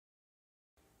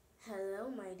Hello,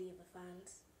 my diva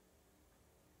fans.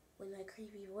 With my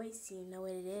creepy voice, you know what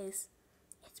it is.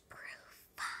 It's Proof.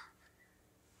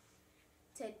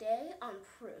 Today on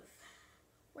Proof,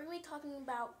 we're going to be talking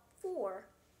about 4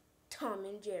 Tom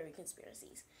and Jerry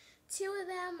conspiracies. 2 of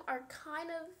them are kind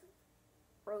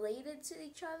of related to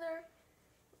each other.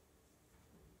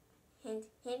 Hint,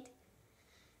 hint.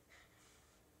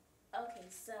 Okay,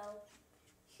 so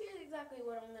here's exactly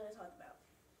what I'm going to talk about.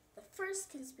 The first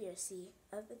conspiracy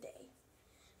of the day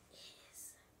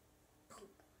is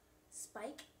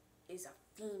Spike is a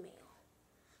female.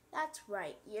 That's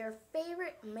right, your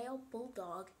favorite male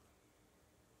bulldog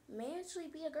may actually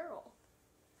be a girl.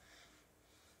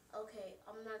 Okay,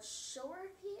 I'm not sure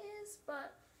if he is,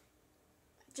 but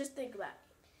just think about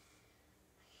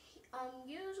it.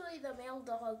 Usually the male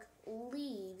dog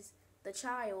leaves the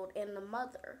child and the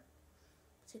mother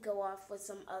to go off with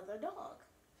some other dog.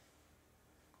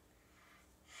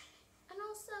 And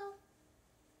also,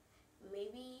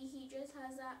 maybe he just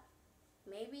has that,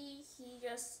 maybe he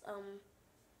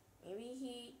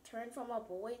turned from a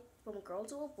girl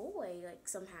to a boy, like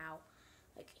somehow.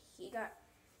 Like he got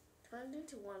turned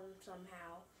into one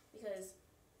somehow because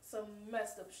some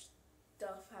messed up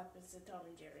stuff happens to Tom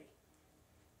and Jerry.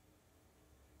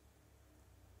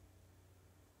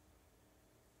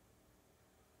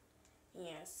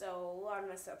 Yeah, so a lot of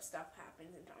messed up stuff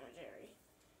happens in Tom and Jerry.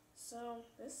 So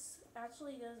this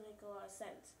actually does make a lot of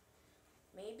sense.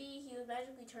 Maybe he was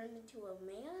magically turned into a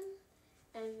man,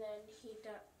 and then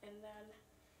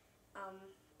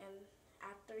and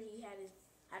after he had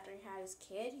his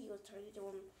kid, he was turned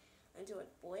into a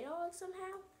boy dog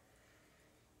somehow.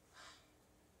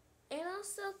 And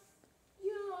also,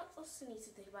 you know what else needs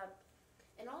to think about?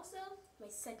 And also, my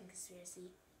second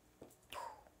conspiracy: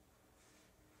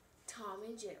 Tom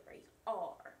and Jerry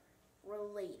are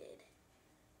related.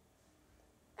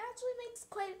 Actually makes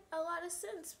quite a lot of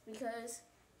sense because,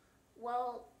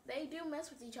 well, they do mess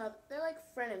with each other. They're like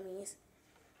frenemies.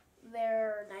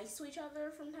 They're nice to each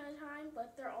other from time to time,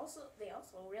 but they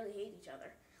also really hate each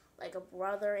other, like a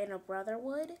brother and a brother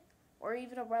would, or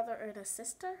even a brother and a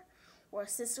sister, or a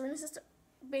sister and a sister,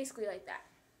 basically like that.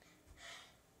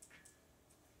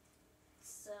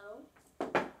 So,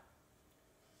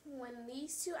 when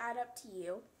these two add up to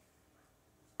you,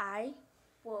 I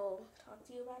will talk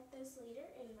to you about this later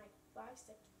in like 5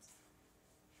 seconds.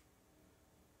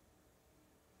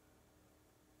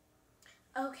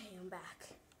 Okay, I'm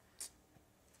back.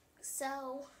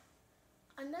 So,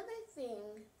 another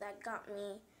thing that got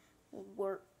me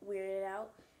weirded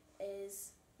out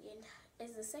is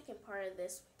the second part of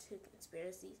these two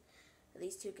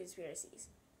conspiracies.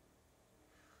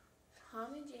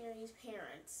 Tom and Jerry's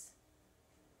parents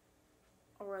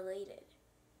are related,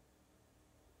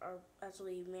 are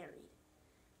actually married.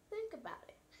 Think about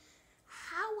it.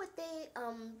 How would they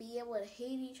be able to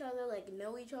hate each other, like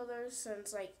know each other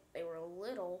since like they were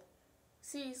little?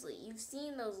 Seriously, you've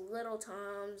seen those little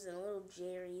Toms and little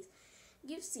Jerrys.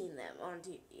 You've seen them on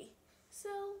TV. So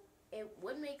it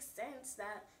would make sense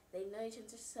that they know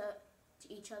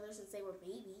each other since they were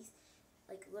babies,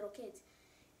 like little kids.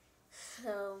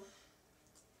 So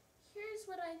here's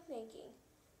what I'm thinking.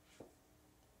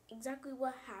 Exactly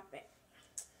what happened.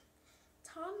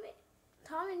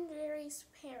 Tom and Jerry's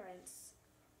parents,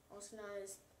 also known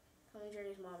as Tom and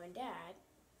Jerry's mom and dad,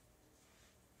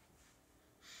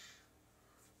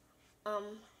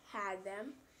 had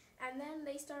them, and then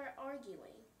they started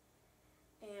arguing,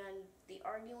 and the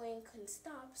arguing couldn't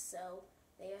stop, so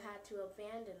they had to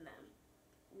abandon them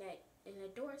in a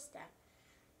doorstep.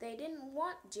 They didn't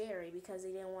want Jerry because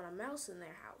they didn't want a mouse in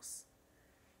their house.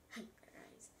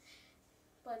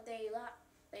 But they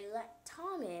let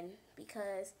Tom in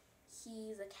because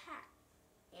he's a cat,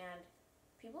 and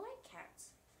people like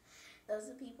cats. Those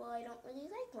are people I don't really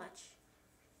like much,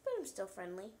 but I'm still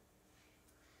friendly.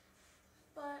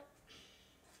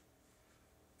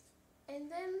 And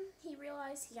then he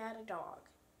realized he had a dog.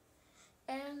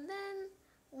 And then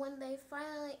when they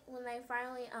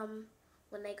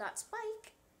got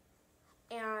Spike,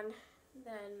 and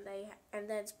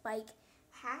then Spike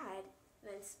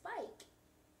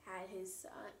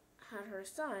had her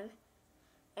son,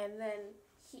 and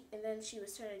then she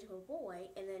was turned into a boy,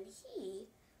 and then he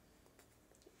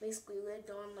basically lived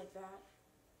on like that.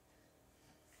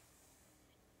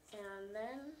 And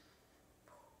then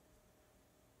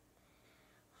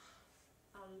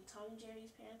Tom and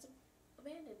Jerry's parents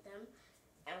abandoned them,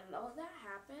 and all that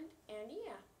happened, and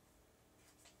yeah.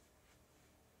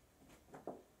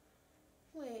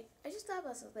 Wait, I just thought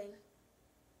about something.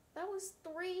 That was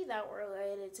 3 that were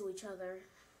related to each other.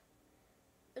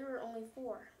 There were only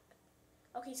 4.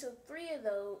 Okay, so 3 of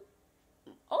those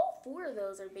all four of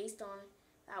those are based on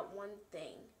that one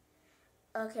thing.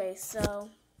 Okay, so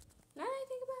now that I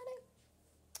think about it,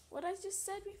 what I just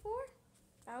said before,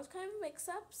 that was kind of a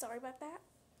mix-up. Sorry about that.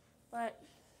 But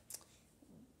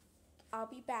I'll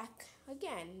be back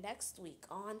again next week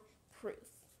on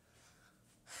Proof.